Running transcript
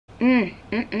Hi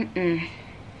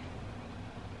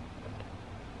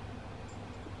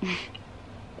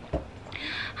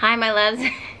my loves.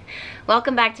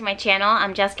 Welcome back to my channel.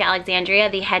 I'm Jessica Alexandria,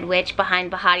 the head witch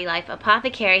behind Behatilife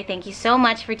Apothecary. Thank you so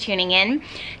much for tuning in.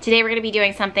 Today we're going to be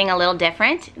doing something a little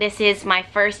different. This is my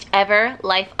first ever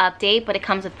life update, but it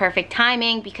comes with perfect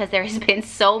timing because there has been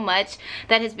so much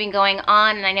that has been going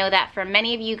on, and I know that for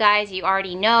many of you guys you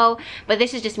already know, but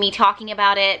this is just me talking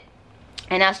about it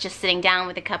and us just sitting down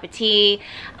with a cup of tea.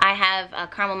 I have a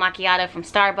caramel macchiato from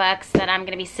Starbucks that I'm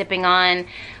going to be sipping on.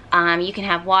 You can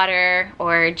have water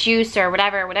or juice or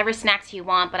whatever snacks you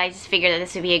want, but I just figured that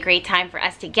this would be a great time for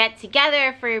us to get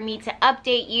together, for me to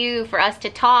update you, for us to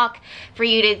talk, for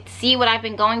you to see what I've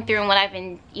been going through and what I've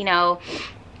been, you know,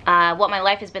 what my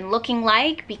life has been looking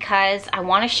like, because I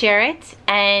want to share it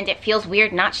and it feels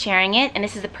weird not sharing it, and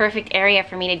this is the perfect area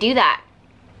for me to do that.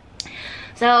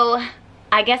 So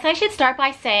I guess I should start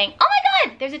by saying, oh my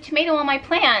god, there's a tomato on my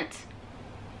plant.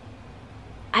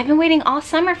 I've been waiting all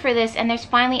summer for this, and there's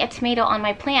finally a tomato on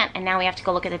my plant, and now we have to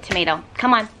go look at the tomato.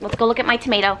 Come on, let's go look at my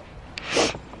tomato.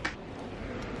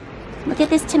 Look at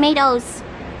this tomatoes.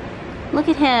 Look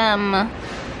at him.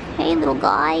 Hey, little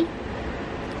guy.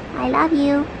 I love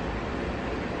you.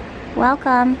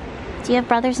 Welcome. Do you have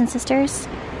brothers and sisters?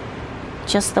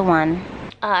 Just the one.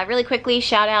 Really quickly,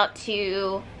 shout out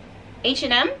to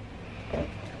H&M.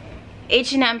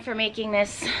 H&M for making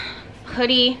this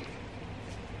hoodie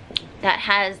that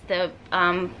has the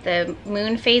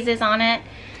moon phases on it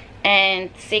and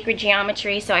sacred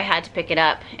geometry, so I had to pick it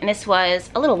up. And this was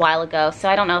a little while ago, so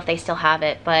I don't know if they still have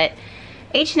it, but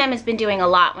H&M has been doing a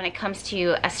lot when it comes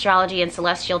to astrology and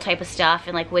celestial type of stuff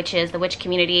and like witches, the witch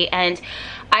community, and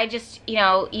I just, you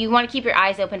know, you want to keep your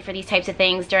eyes open for these types of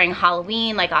things during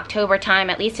Halloween, like October time,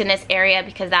 at least in this area,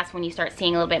 because that's when you start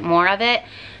seeing a little bit more of it.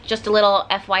 Just a little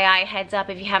FYI heads up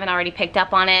if you haven't already picked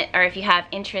up on it, or if you have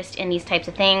interest in these types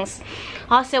of things.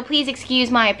 Also, please excuse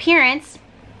my appearance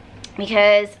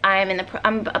because I'm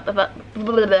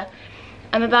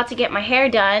about to get my hair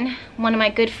done. One of my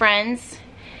good friends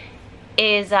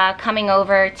is coming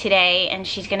over today, and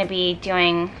she's going to be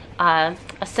doing a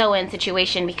sew-in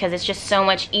situation because it's just so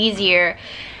much easier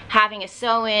having a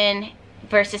sew-in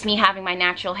versus me having my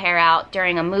natural hair out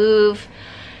during a move.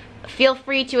 Feel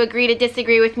free to agree to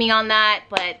disagree with me on that,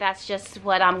 but that's just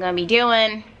what I'm going to be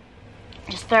doing.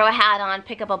 Just throw a hat on,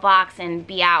 pick up a box, and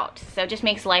be out. So it just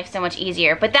makes life so much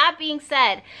easier. But that being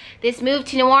said, this move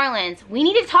to New Orleans, we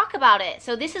need to talk about it.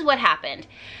 So this is what happened.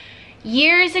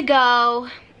 Years ago,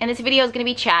 and this video is going to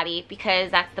be chatty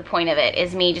because that's the point of it,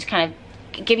 is me just kind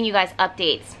of giving you guys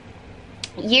updates.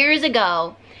 Years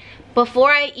ago,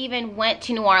 before I even went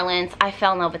to New Orleans, I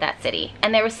fell in love with that city.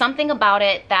 And there was something about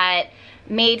it that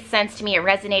made sense to me. It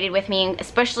resonated with me,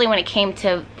 especially when it came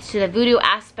to the voodoo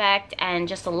aspect and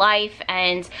just the life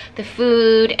and the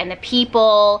food and the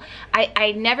people.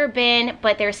 I'd never been,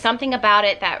 but there's something about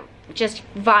it that just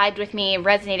vibed with me and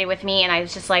resonated with me, and I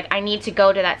was just like, I need to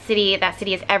go to that city. That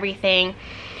city is everything.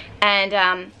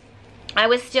 And I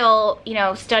was still, you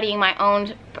know, studying my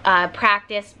own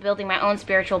practice, building my own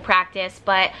spiritual practice,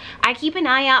 but I keep an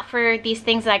eye out for these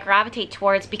things that I gravitate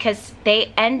towards because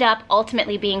they end up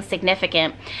ultimately being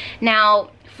significant.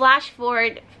 Now, fast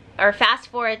forward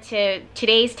to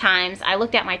today's times, I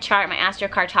looked at my chart, my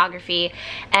astrocartography,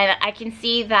 and I can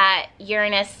see that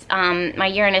Uranus, my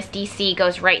Uranus DC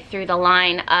goes right through the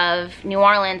line of New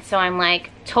Orleans, so I'm like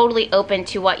totally open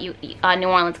to what New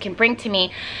Orleans can bring to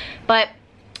me. But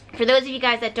for those of you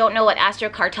guys that don't know what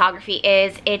astrocartography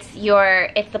is, it's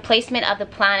the placement of the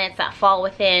planets that fall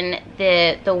within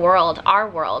the world, our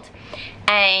world,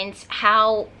 and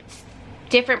how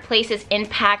different places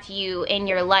impact you in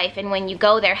your life, and when you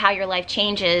go there, how your life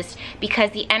changes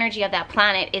because the energy of that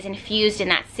planet is infused in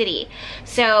that city.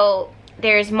 So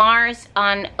there's Mars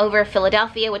over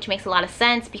Philadelphia, which makes a lot of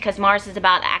sense because Mars is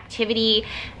about activity,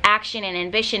 action, and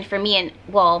ambition for me, and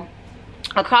well,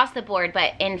 across the board,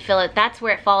 but in Philly, that's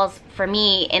where it falls for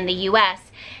me in the US,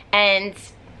 and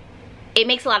it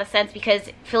makes a lot of sense because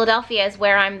Philadelphia is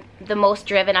where I'm the most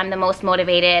driven, I'm the most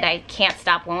motivated, I can't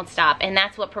stop, won't stop, and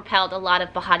that's what propelled a lot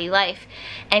of Behatilife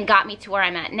and got me to where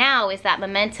I'm at now, is that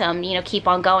momentum, you know, keep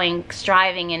on going,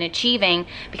 striving and achieving,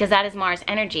 because that is Mars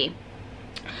energy.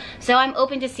 So I'm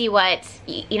open to see what,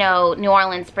 you know, New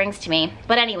Orleans brings to me.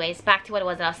 But anyways, back to what it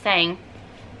was that I was saying.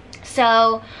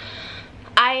 So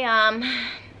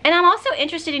and I'm also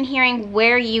interested in hearing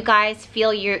where you guys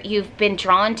feel you've been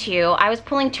drawn to. I was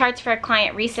pulling charts for a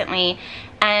client recently,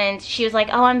 and she was like,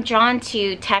 oh, I'm drawn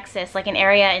to Texas, like an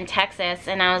area in Texas.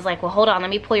 And I was like, well, hold on, let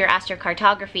me pull your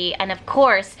astrocartography. And of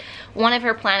course, one of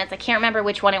her planets, I can't remember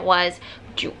which one it was,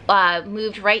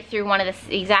 moved right through one of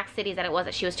the exact cities that it was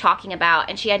that she was talking about,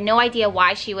 and she had no idea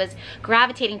why she was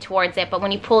gravitating towards it, but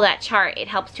when you pull that chart, it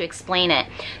helps to explain it.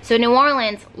 So New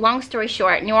Orleans, long story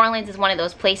short, New Orleans is one of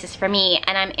those places for me,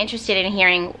 and I'm interested in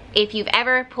hearing if you've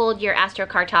ever pulled your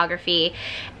astrocartography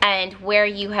and where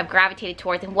you have gravitated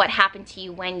towards and what happened to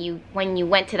you when you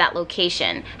went to that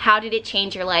location. How did it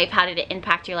change your life? How did it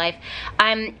impact your life?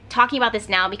 I'm talking about this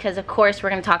now because of course we're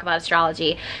going to talk about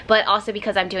astrology, but also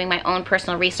because I'm doing my own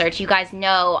personal research. You guys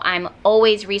know I'm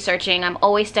always researching, I'm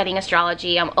always studying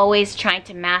astrology, I'm always trying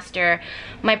to master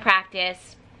my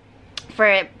practice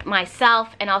for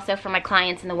myself and also for my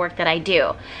clients and the work that I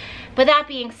do. But that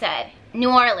being said, New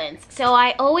Orleans. So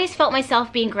I always felt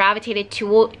myself being gravitated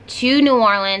to New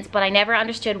Orleans, but I never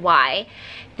understood why.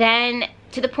 Then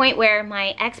to the point where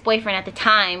my ex-boyfriend at the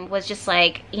time was just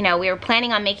like, you know, we were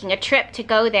planning on making a trip to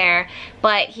go there,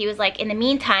 but he was like, in the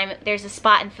meantime, there's a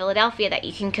spot in Philadelphia that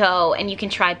you can go and you can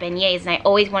try beignets, and I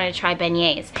always wanted to try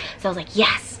beignets. So I was like,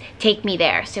 yes, take me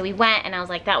there. So we went, and I was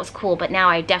like, that was cool, but now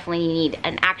I definitely need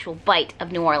an actual bite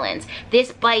of New Orleans.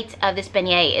 This bite of this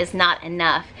beignet is not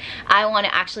enough. I want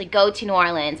to actually go to New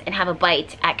Orleans and have a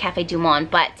bite at Cafe Du Monde,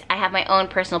 but I have my own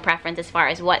personal preference as far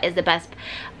as what is the best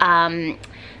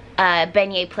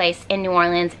beignet place in New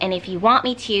Orleans, and if you want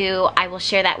me to, I will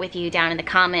share that with you down in the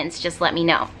comments. Just let me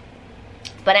know.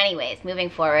 But anyways,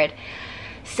 moving forward.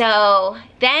 So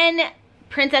then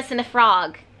Princess and the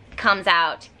Frog comes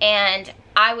out, and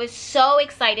I was so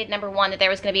excited, number one, that there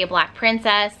was going to be a black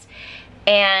princess,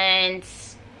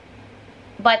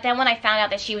 but then when I found out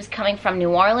that she was coming from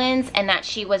New Orleans and that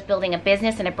she was building a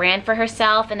business and a brand for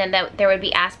herself, and then that there would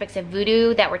be aspects of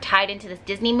voodoo that were tied into this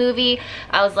Disney movie,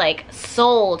 I was like,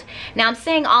 sold. Now I'm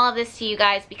saying all of this to you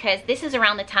guys because this is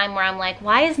around the time where I'm like,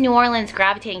 why is New Orleans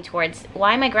gravitating towards,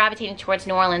 why am I gravitating towards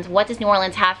New Orleans? What does New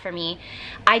Orleans have for me?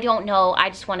 I don't know. I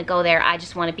just want to go there. I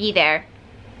just want to be there.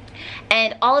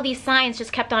 And all of these signs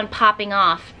just kept on popping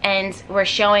off and were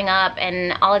showing up,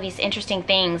 and all of these interesting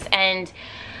things. And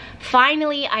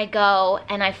finally I go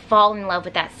and I fall in love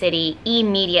with that city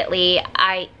immediately.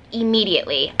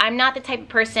 I'm not the type of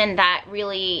person that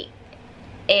really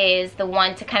is the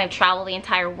one to kind of travel the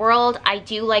entire world. I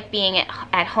do like being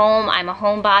at home. I'm a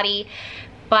homebody.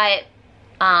 But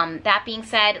that being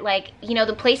said, like, you know,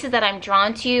 the places that I'm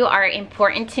drawn to are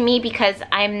important to me because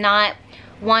I'm not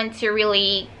one to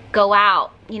really go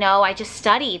out. You know, I just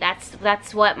study.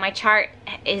 That's what my chart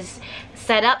is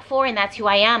set up for, and that's who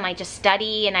I am. I just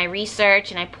study and I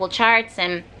research and I pull charts,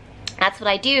 and that's what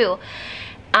I do.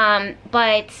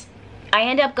 But I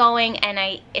end up going,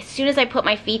 and as soon as I put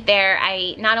my feet there,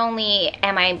 not only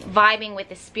am I vibing with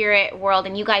the spirit world,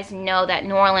 and you guys know that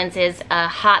New Orleans is a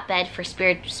hotbed for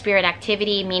spirit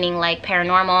activity, meaning like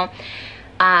paranormal,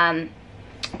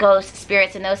 ghosts,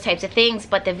 spirits, and those types of things.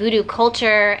 But the voodoo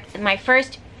culture, my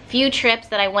first few trips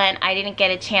that I went, I didn't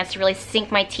get a chance to really sink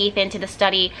my teeth into the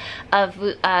study of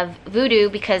voodoo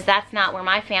because that's not where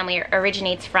my family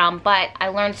originates from, but I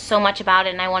learned so much about it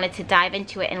and I wanted to dive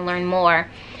into it and learn more.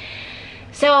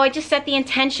 So I just set the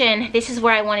intention, this is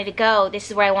where I wanted to go,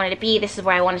 this is where I wanted to be, this is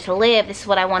where I wanted to live, this is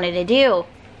what I wanted to do.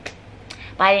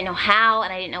 But I didn't know how,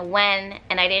 and I didn't know when,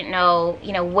 and I didn't know,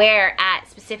 you know, where at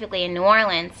specifically in New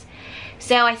Orleans.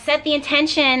 So I set the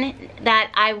intention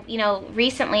that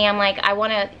recently I'm like,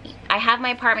 I have my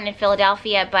apartment in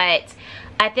Philadelphia, but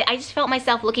I just felt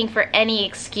myself looking for any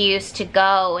excuse to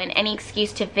go and any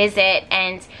excuse to visit,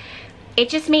 and it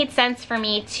just made sense for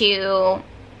me to,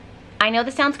 I know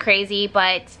this sounds crazy,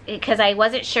 but because I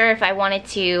wasn't sure if I wanted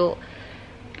to,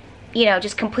 you know,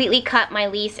 just completely cut my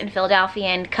lease in Philadelphia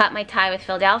and cut my tie with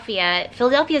Philadelphia.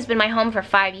 Philadelphia has been my home for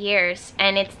 5 years,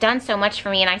 and it's done so much for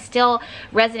me, and I still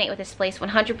resonate with this place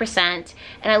 100%, and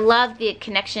I love the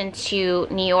connection to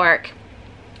New York,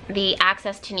 the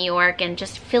access to New York, and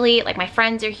just Philly, like my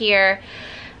friends are here,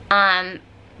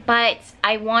 but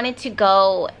I wanted to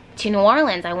go to New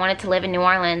Orleans. I wanted to live in New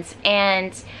Orleans,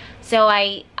 and so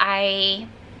I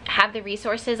have the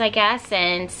resources, I guess,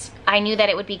 and I knew that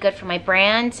it would be good for my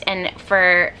brand and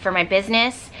for my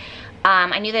business.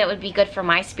 I knew that it would be good for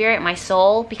my spirit, my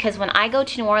soul, because when I go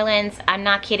to New Orleans, I'm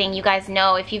not kidding, you guys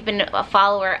know, if you've been a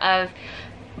follower of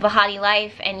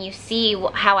Behatilife and you see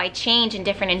how I change in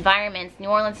different environments, New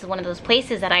Orleans is one of those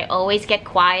places that I always get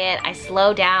quiet, I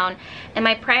slow down, and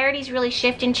my priorities really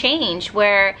shift and change,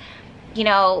 where, you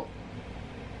know,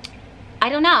 I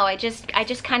don't know, I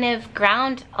just kind of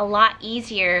ground a lot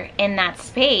easier in that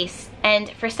space. And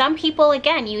for some people,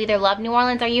 again, you either love New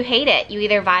Orleans or you hate it. You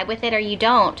either vibe with it or you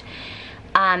don't.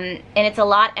 And it's a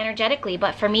lot energetically,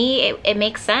 but for me, it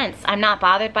makes sense. I'm not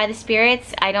bothered by the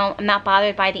spirits. I'm not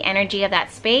bothered by the energy of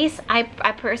that space. I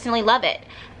personally love it.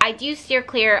 I do steer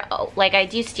clear, like I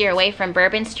do steer away from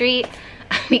Bourbon Street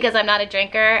because I'm not a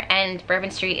drinker and Bourbon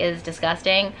Street is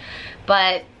disgusting.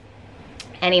 But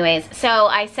anyways, so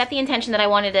I set the intention that I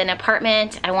wanted an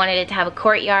apartment. I wanted it to have a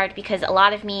courtyard because a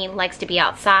lot of me likes to be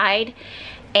outside.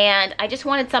 And I just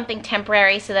wanted something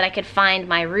temporary so that I could find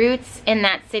my roots in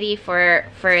that city for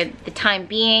the time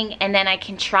being, and then I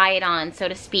can try it on, so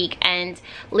to speak, and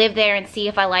live there and see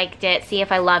if I liked it, see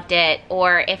if I loved it,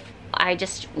 or if I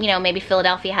just, you know, maybe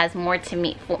Philadelphia has more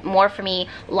for me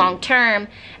long term,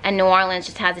 and New Orleans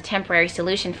just has a temporary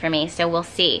solution for me. So we'll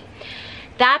see.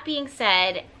 That being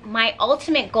said, my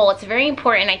ultimate goal, it's very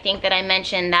important, I think, that I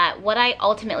mention that what I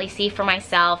ultimately see for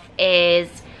myself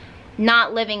is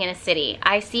not living in a city.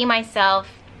 I see myself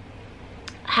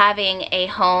having a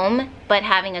home, but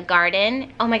having a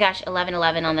garden. Oh my gosh,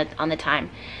 11:11 on the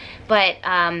time. But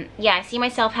yeah, I see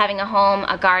myself having a home,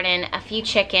 a garden, a few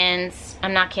chickens.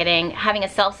 I'm not kidding. Having a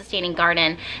self-sustaining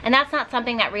garden. And that's not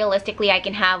something that realistically I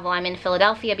can have while I'm in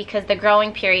Philadelphia because the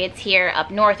growing periods here up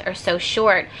north are so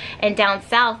short. And down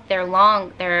south, they're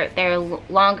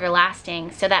longer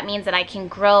lasting. So that means that I can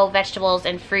grow vegetables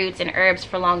and fruits and herbs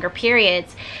for longer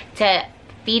periods to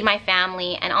feed my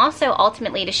family, and also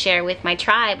ultimately to share with my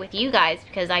tribe, with you guys,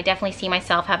 because I definitely see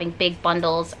myself having big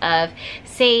bundles of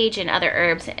sage and other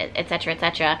herbs, etc.,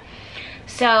 etc.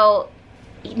 So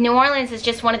New Orleans is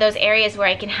just one of those areas where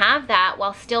I can have that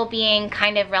while still being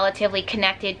kind of relatively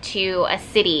connected to a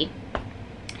city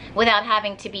without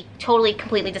having to be totally,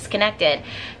 completely disconnected.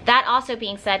 That also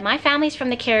being said, my family's from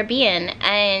the Caribbean,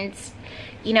 and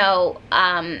you know,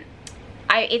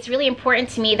 it's really important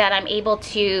to me that I'm able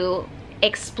to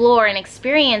explore and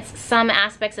experience some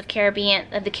aspects of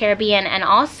the Caribbean and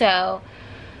also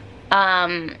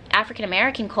African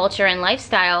American culture and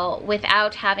lifestyle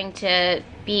without having to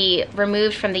be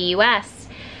removed from the US.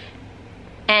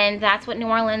 And that's what New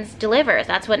Orleans delivers.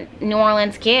 That's what New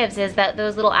Orleans gives, is that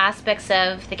those little aspects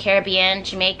of the Caribbean,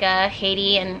 Jamaica,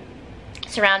 Haiti, and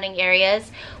surrounding areas,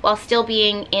 while still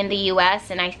being in the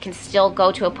US, and I can still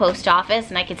go to a post office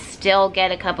and I can still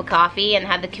get a cup of coffee and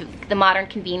have the modern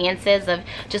conveniences of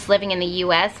just living in the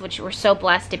US, which we're so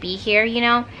blessed to be here, you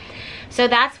know. So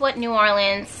that's what New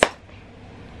Orleans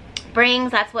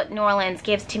brings, that's what New Orleans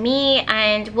gives to me,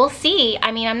 and we'll see.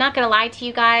 I mean, I'm not gonna lie to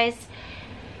you guys,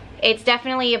 it's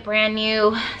definitely a brand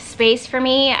new space for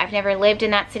me. I've never lived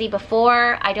in that city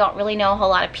before. I don't really know a whole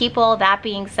lot of people. That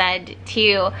being said,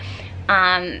 too,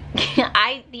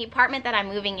 the apartment that I'm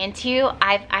moving into,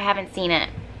 I haven't seen it.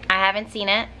 I haven't seen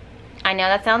it. I know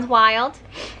that sounds wild.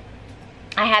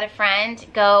 I had a friend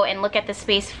go and look at the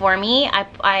space for me.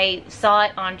 I saw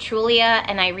it on Trulia,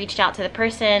 and I reached out to the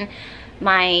person,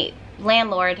 my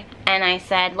landlord, and I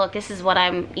said, look, this is what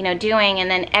I'm, you know, doing. And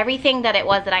then everything that it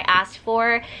was that I asked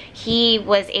for, he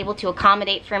was able to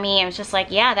accommodate for me. I was just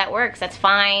like, yeah, that works, that's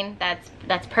fine,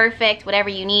 that's perfect, whatever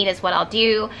you need is what I'll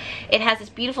do. It has this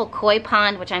beautiful koi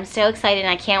pond, which I'm so excited, and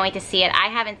I can't wait to see it. I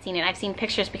haven't seen it. I've seen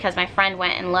pictures because my friend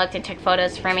went and looked and took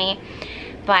photos for me.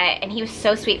 And he was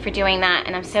so sweet for doing that,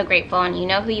 and I'm so grateful, and you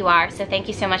know who you are, so thank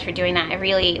you so much for doing that. It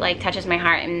really, like, touches my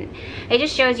heart, and it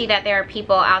just shows you that there are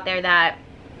people out there that,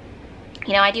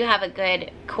 you know, I do have a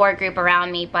good core group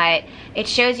around me, but it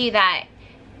shows you that,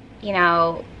 you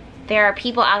know, there are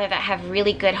people out there that have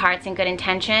really good hearts and good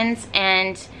intentions.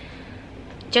 And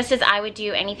just as I would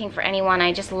do anything for anyone,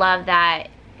 I just love that,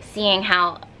 seeing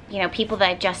how, you know, people that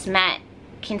I've just met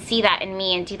can see that in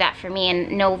me and do that for me,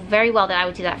 and know very well that I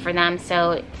would do that for them.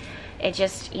 So it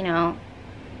just, you know,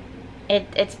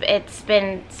 it's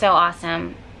been so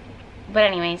awesome. But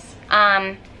anyways,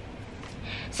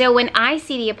 so when I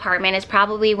see the apartment is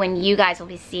probably when you guys will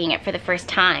be seeing it for the first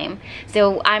time.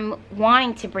 So I'm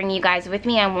wanting to bring you guys with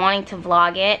me. I'm wanting to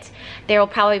vlog it. There will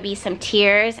probably be some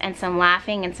tears and some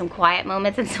laughing and some quiet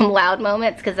moments and some loud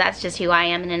moments, because that's just who I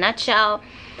am in a nutshell.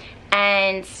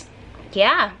 And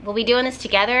yeah, we'll be doing this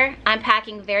together. I'm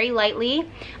packing very lightly.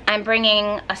 I'm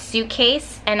bringing a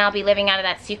suitcase, and I'll be living out of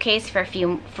that suitcase for a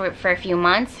few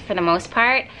months for the most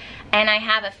part. And I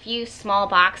have a few small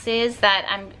boxes that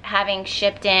I'm having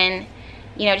shipped in,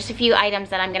 you know, just a few items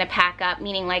that I'm gonna pack up,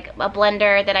 meaning like a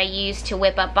blender that I use to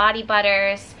whip up body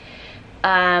butters,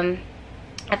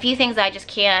 a few things I just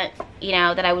can't, you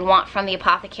know, that I would want from the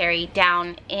apothecary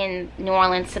down in New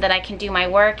Orleans so that I can do my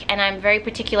work. And I'm very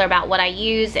particular about what I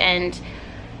use and,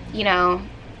 you know,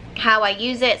 how I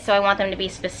use it, so I want them to be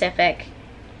specific.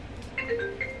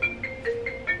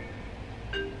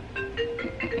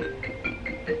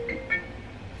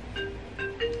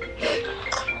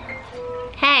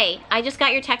 Hey, Hey, I just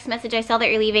got your text message. I saw that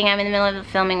you're leaving. I'm in the middle of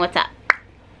filming. What's up?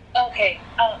 Okay.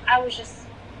 I was just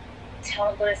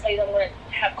going to tell you that I'm going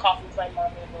to have coffee with my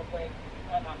mom real quick.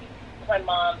 My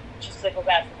mom, just to go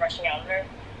back from rushing out on her.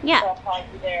 Yeah. So I'll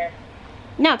probably be there.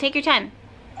 No, take your time.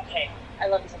 Okay. I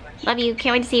love you so much. Love you.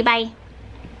 Can't wait to see you. Bye.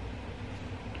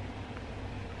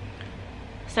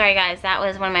 Sorry guys, that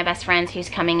was one of my best friends who's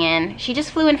coming in. She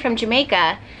just flew in from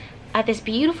Jamaica at this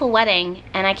beautiful wedding,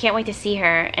 and I can't wait to see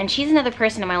her. And she's another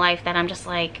person in my life that I'm just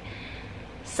like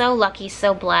so lucky,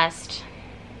 so blessed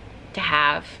to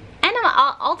have. And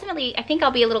ultimately, I think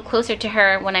I'll be a little closer to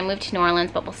her when I move to New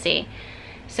Orleans, but we'll see.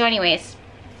 So anyways,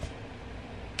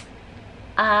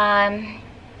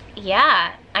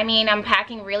 yeah, I mean, I'm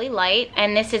packing really light,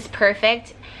 and this is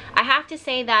perfect. I have to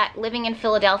say that living in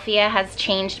Philadelphia has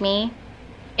changed me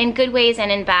in good ways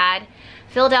and in bad.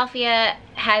 Philadelphia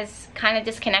has kind of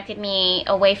disconnected me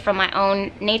away from my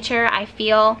own nature, I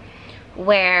feel,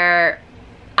 where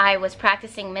I was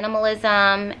practicing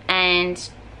minimalism and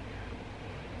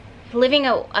living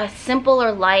a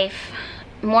simpler life,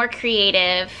 more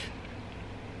creative,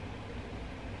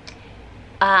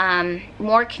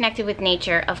 more connected with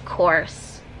nature, of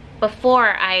course,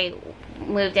 before I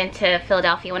moved into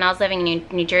Philadelphia when I was living in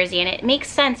New Jersey. And it makes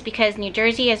sense because New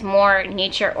Jersey is more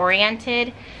nature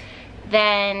oriented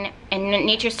and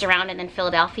nature surrounded than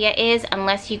Philadelphia is,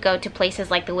 unless you go to places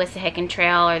like the Wissahickon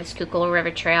Trail or the Schuylkill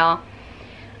River Trail,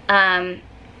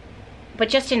 but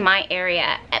just in my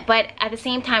area. But at the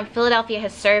same time, Philadelphia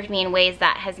has served me in ways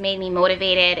that has made me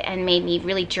motivated and made me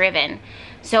really driven.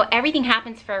 So everything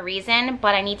happens for a reason,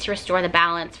 but I need to restore the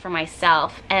balance for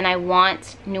myself, and I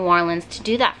want New Orleans to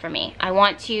do that for me. I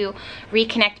want to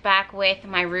reconnect back with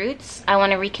my roots. I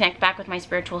want to reconnect back with my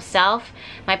spiritual self,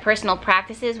 my personal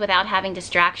practices without having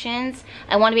distractions.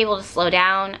 I want to be able to slow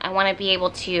down. I want to be able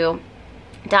to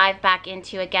dive back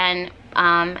into, again,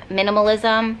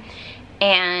 minimalism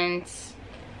and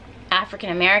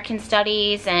African American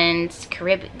studies and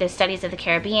the studies of the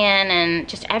Caribbean and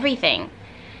just everything.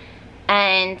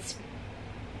 And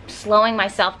slowing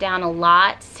myself down a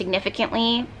lot,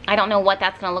 significantly. I don't know what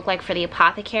that's going to look like for the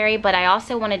apothecary, but I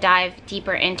also want to dive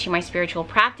deeper into my spiritual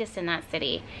practice in that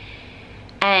city.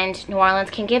 And New Orleans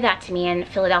can give that to me, and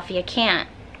Philadelphia can't.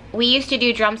 We used to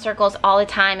do drum circles all the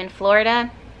time in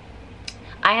Florida.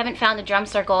 I haven't found a drum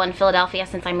circle in Philadelphia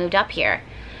since I moved up here.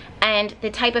 And the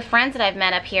type of friends that I've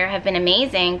met up here have been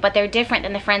amazing, but they're different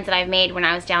than the friends that I've made when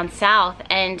I was down south,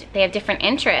 and they have different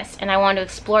interests, and I want to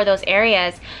explore those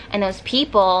areas and those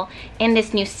people in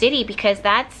this new city because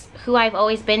that's who I've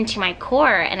always been to my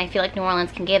core, and I feel like New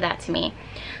Orleans can give that to me.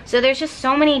 So there's just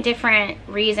so many different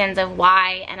reasons of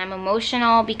why, and I'm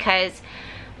emotional because,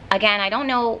 again, I don't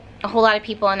know a whole lot of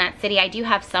people in that city. I do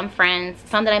have some friends,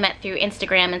 some that I met through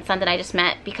Instagram and some that I just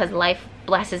met because life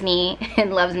blesses me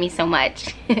and loves me so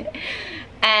much.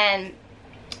 And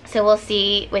so we'll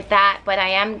see with that, but I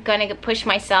am gonna push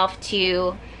myself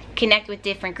to connect with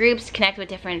different groups, connect with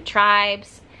different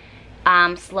tribes,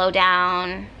 slow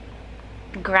down,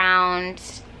 ground,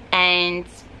 and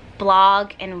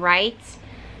blog and write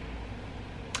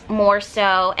more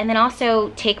so, and then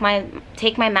also take my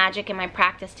magic and my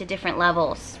practice to different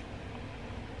levels.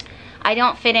 I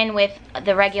don't fit in with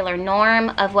the regular norm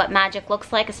of what magic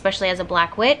looks like, especially as a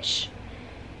black witch,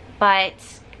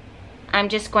 but I'm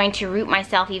just going to root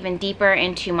myself even deeper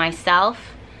into myself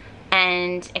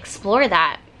and explore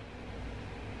that.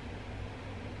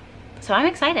 So I'm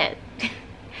excited.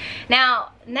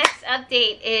 Now, next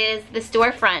update is the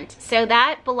storefront. So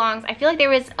that belongs, I feel like there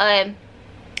was a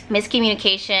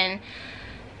miscommunication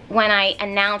when I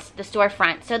announced the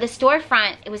storefront. So the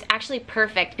storefront, it was actually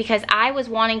perfect because I was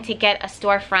wanting to get a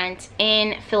storefront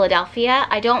in Philadelphia.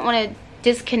 I don't want to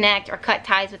disconnect or cut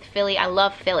ties with Philly. I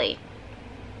love Philly.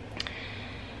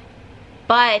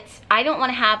 But I don't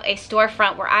want to have a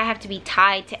storefront where I have to be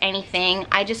tied to anything.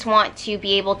 I just want to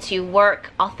be able to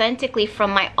work authentically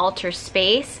from my altar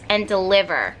space and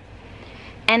deliver.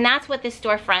 And that's what this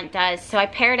storefront does. So I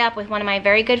paired up with one of my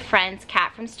very good friends,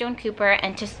 Kat from Stone Cooper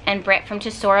and Britt from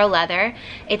Tesoro Leather.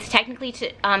 It's technically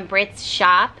Britt's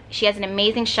shop. She has an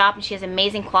amazing shop and she has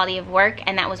amazing quality of work,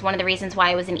 and that was one of the reasons why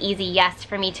it was an easy yes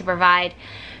for me to provide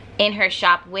in her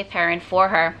shop with her and for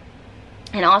her.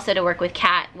 And also to work with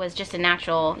Kat was just a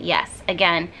natural yes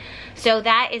again. So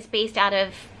that is based out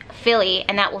of Philly,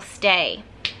 and that will stay.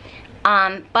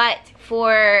 But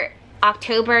for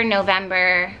October,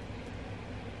 November,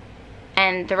 and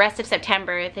and the rest of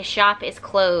September, the shop is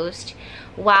closed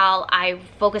while I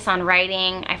focus on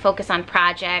writing, I focus on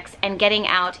projects, and getting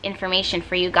out information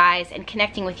for you guys and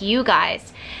connecting with you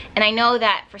guys. And I know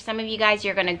that for some of you guys,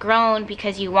 you're gonna groan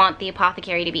because you want the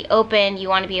apothecary to be open, you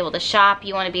want to be able to shop,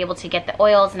 you want to be able to get the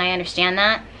oils, and I understand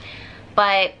that.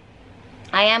 But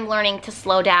I am learning to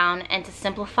slow down and to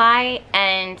simplify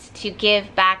and to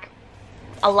give back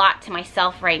a lot to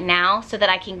myself right now so that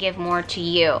I can give more to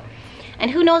you. And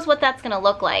who knows what that's gonna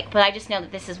look like, but I just know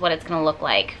that this is what it's gonna look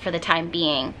like for the time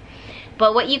being.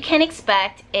 But what you can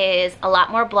expect is a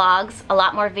lot more blogs, a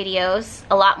lot more videos,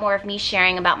 a lot more of me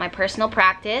sharing about my personal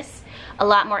practice, a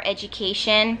lot more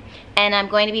education, and I'm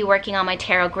going to be working on my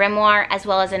tarot grimoire, as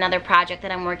well as another project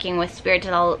that I'm working with Spirit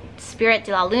de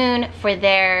la Lune for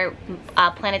their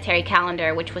planetary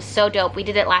calendar, which was so dope. We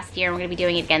did it last year and we're gonna be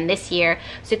doing it again this year.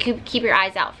 So keep your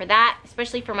eyes out for that,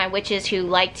 especially for my witches who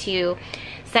like to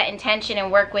set intention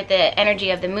and work with the energy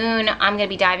of the moon. I'm gonna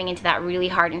be diving into that really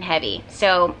hard and heavy.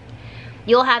 So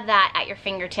you'll have that at your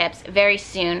fingertips very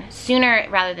soon, sooner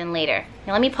rather than later.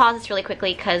 Now let me pause this really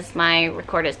quickly because my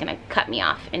recorder is gonna cut me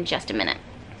off in just a minute.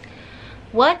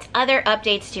 What other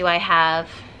updates do I have?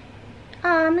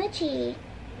 Aw, Moochie.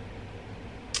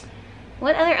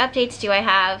 What other updates do I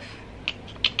have?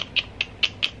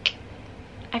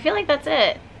 I feel like that's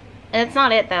it. It's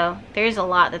not it though. There's a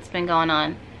lot that's been going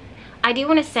on. I do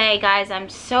want to say, guys, I'm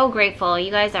so grateful.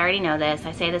 You guys already know this.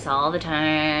 I say this all the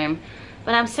time.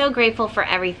 But I'm so grateful for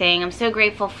everything. I'm so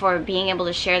grateful for being able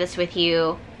to share this with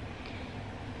you.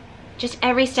 Just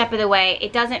every step of the way.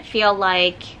 It doesn't feel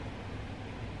like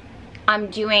I'm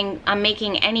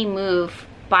making any move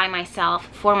by myself,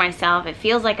 for myself. It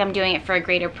feels like I'm doing it for a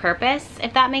greater purpose,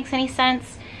 if that makes any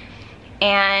sense.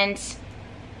 And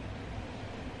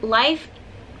life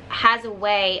has a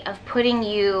way of putting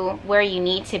you where you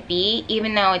need to be,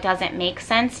 even though it doesn't make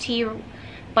sense to you.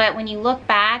 But when you look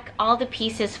back, all the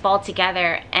pieces fall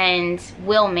together and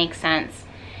will make sense.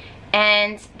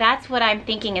 And that's what I'm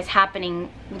thinking is happening.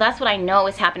 That's what I know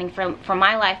is happening for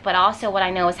my life, but also what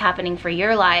I know is happening for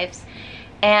your lives.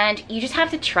 And you just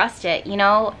have to trust it, you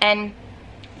know? And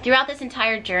throughout this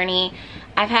entire journey,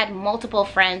 I've had multiple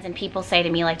friends and people say to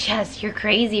me like, Jess, you're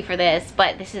crazy for this,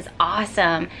 but this is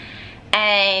awesome.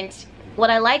 And what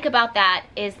I like about that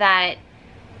is that,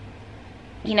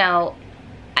 you know,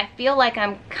 I feel like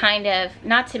I'm kind of,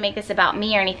 not to make this about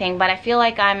me or anything, but I feel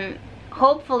like I'm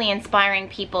hopefully inspiring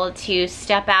people to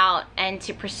step out and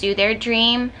to pursue their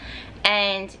dream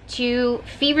and to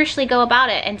feverishly go about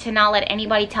it and to not let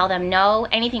anybody tell them no.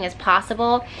 Anything is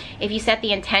possible if you set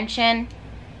the intention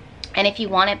and if you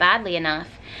want it badly enough.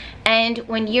 And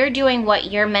when you're doing what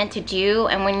you're meant to do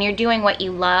and when you're doing what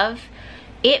you love,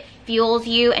 it fuels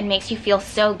you and makes you feel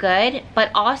so good, but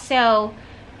also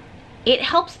it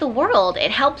helps the world.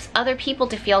 It helps other people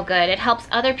to feel good. It helps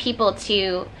other people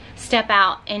to step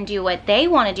out and do what they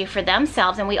want to do for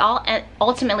themselves, and we all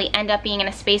ultimately end up being in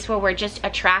a space where we're just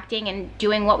attracting and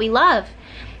doing what we love,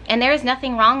 and there is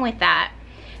nothing wrong with that.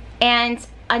 And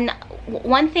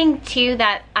one thing too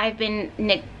that I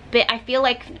feel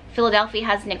like Philadelphia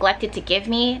has neglected to give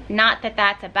me, not that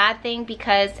that's a bad thing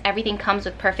because everything comes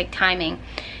with perfect timing,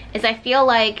 is I feel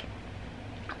like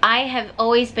I have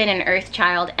always been an earth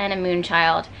child and a moon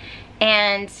child,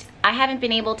 and I haven't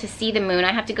been able to see the moon.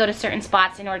 I have to go to certain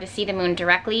spots in order to see the moon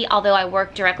directly, although I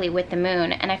work directly with the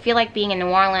moon. And I feel like being in New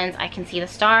Orleans, I can see the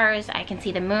stars, I can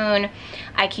see the moon,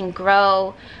 I can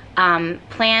grow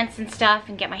plants and stuff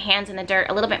and get my hands in the dirt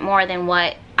a little bit more than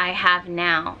what I have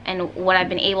now and what I've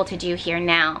been able to do here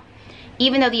now.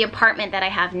 Even though the apartment that I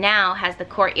have now has the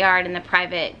courtyard and the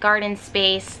private garden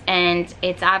space, and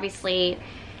it's obviously,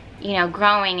 you know,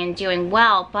 growing and doing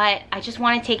well, but I just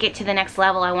want to take it to the next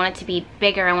level. I want it to be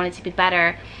bigger, I want it to be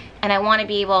better, and I want to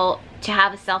be able to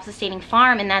have a self-sustaining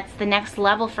farm, and that's the next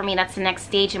level for me. That's the next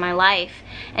stage in my life.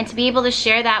 And to be able to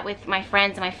share that with my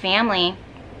friends and my family,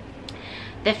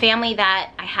 the family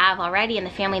that I have already and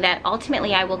the family that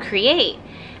ultimately I will create.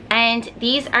 And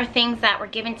these are things that were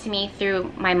given to me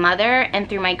through my mother and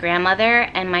through my grandmother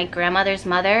and my grandmother's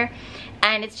mother.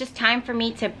 And it's just time for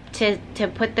me to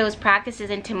put those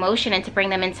practices into motion and to bring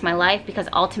them into my life, because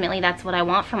ultimately that's what I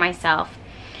want for myself.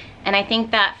 And I think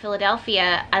that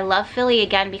Philadelphia, I love Philly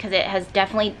again because it has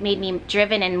definitely made me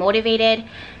driven and motivated,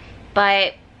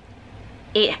 but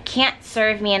it can't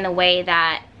serve me in the way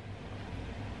that,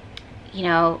 you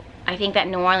know, I think that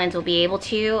New Orleans will be able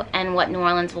to, and what New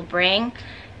Orleans will bring.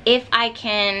 If I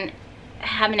can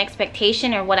have an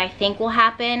expectation or what I think will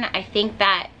happen, I think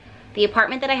that the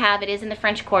apartment that I have, it is in the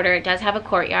French Quarter. It does have a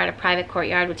courtyard, a private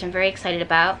courtyard, which I'm very excited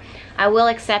about. I will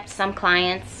accept some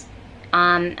clients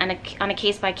on a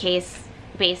case-by-case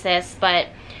basis, but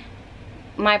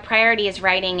my priority is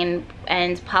writing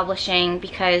and publishing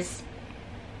because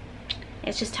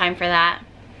it's just time for that.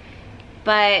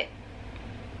 But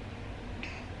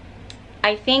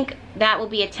I think that will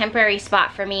be a temporary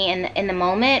spot for me in the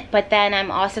moment, but then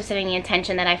I'm also setting the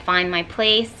intention that I find my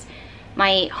place,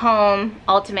 my home,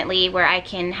 ultimately, where I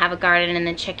can have a garden and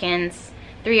the chickens,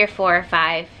 3 or 4 or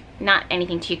 5, not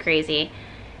anything too crazy,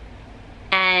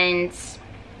 and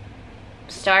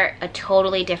start a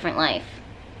totally different life.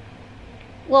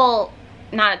 Well,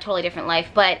 not a totally different life,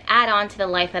 but add on to the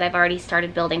life that I've already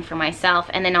started building for myself,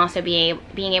 and then also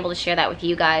being able to share that with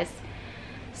you guys.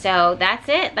 So that's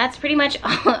it. That's pretty much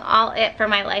all it for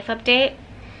my life update.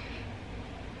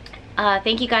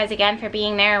 Thank you guys again for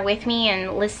being there with me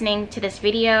and listening to this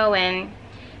video and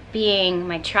being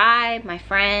my tribe, my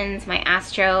friends, my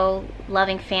astro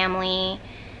loving family,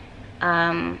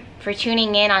 for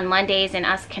tuning in on Mondays and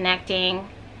us connecting.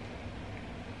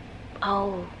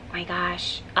 Oh my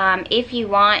gosh. If you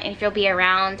want, and if you'll be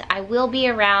around, I will be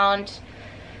around.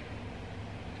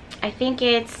 I think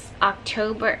it's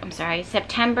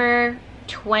September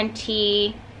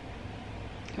 20,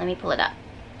 let me pull it up.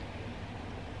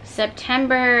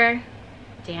 September,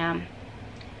 damn,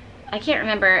 I can't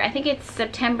remember. I think it's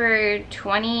September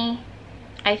 20,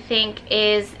 I think,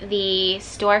 is the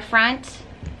storefront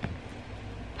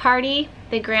party,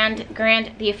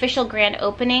 the official grand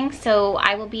opening. So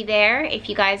I will be there if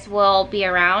you guys will be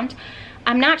around.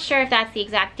 I'm not sure if that's the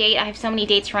exact date. I have so many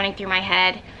dates running through my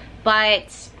head,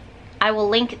 but I will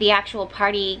link the actual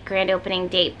party grand opening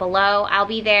date below. I'll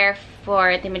be there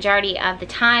for the majority of the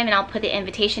time, and I'll put the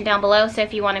invitation down below. So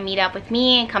if you want to meet up with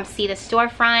me and come see the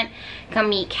storefront, come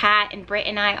meet Kat and Britt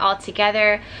and I all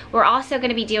together. We're also going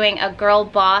to be doing a Girl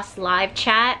Boss live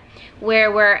chat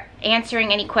where we're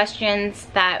answering any questions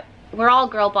that, we're all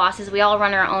girl bosses, we all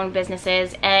run our own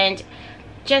businesses, and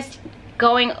just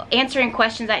answering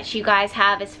questions that you guys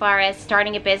have as far as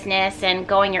starting a business and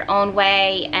going your own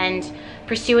way and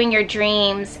pursuing your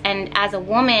dreams, and as a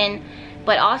woman,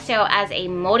 but also as a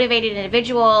motivated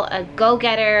individual, a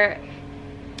go-getter,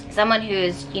 someone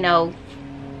who's, you know,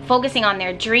 focusing on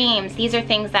their dreams. These are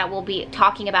things that we'll be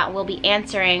talking about, we'll be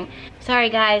answering. Sorry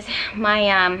guys,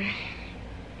 my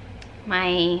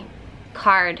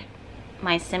card,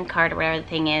 my SIM card or whatever the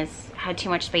thing is, had too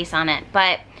much space on it.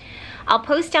 But I'll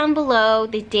post down below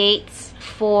the dates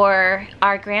for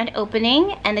our grand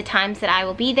opening and the times that I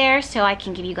will be there, so I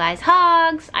can give you guys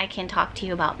hugs, I can talk to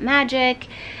you about magic,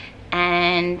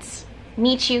 and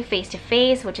meet you face to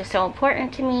face, which is so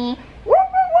important to me.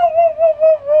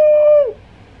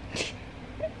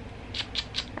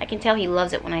 I can tell he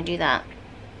loves it when I do that.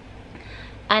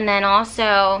 And then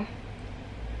also,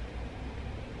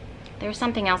 there's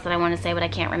something else that I want to say, but I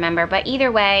can't remember. But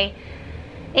either way,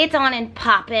 it's on and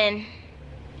poppin'.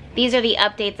 These are the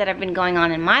updates that have been going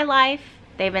on in my life.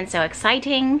 They've been so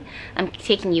exciting. I'm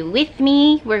taking you with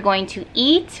me. We're going to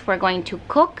eat. We're going to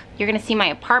cook. You're going to see my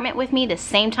apartment with me the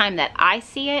same time that I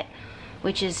see it,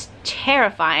 which is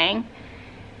terrifying.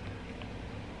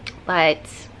 But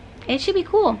it should be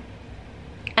cool.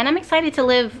 And I'm excited to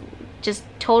live just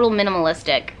total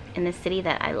minimalistic in the city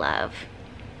that I love.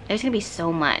 There's going to be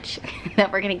so much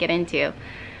that we're going to get into.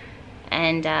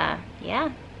 And yeah.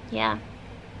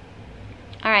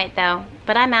 Alright though,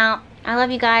 but I'm out. I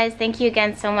love you guys. Thank you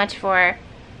again so much for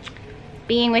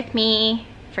being with me,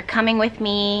 for coming with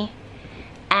me,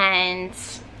 and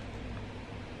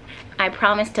I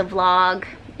promise to vlog,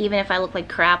 even if I look like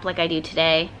crap like I do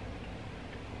today.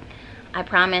 I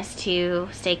promise to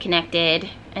stay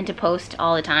connected and to post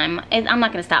all the time. I'm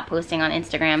not going to stop posting on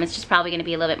Instagram. It's just probably going to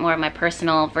be a little bit more of my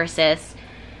personal versus,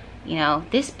 you know,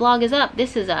 this blog is up,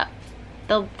 this is up.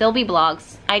 There'll be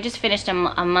blogs. I just finished a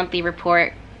monthly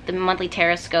report, the monthly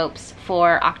Terrascopes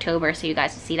for October, so you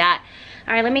guys will see that.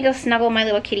 Alright, let me go snuggle my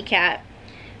little kitty cat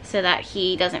so that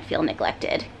he doesn't feel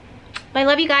neglected. But I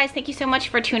love you guys. Thank you so much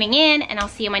for tuning in, and I'll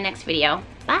see you in my next video.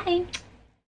 Bye!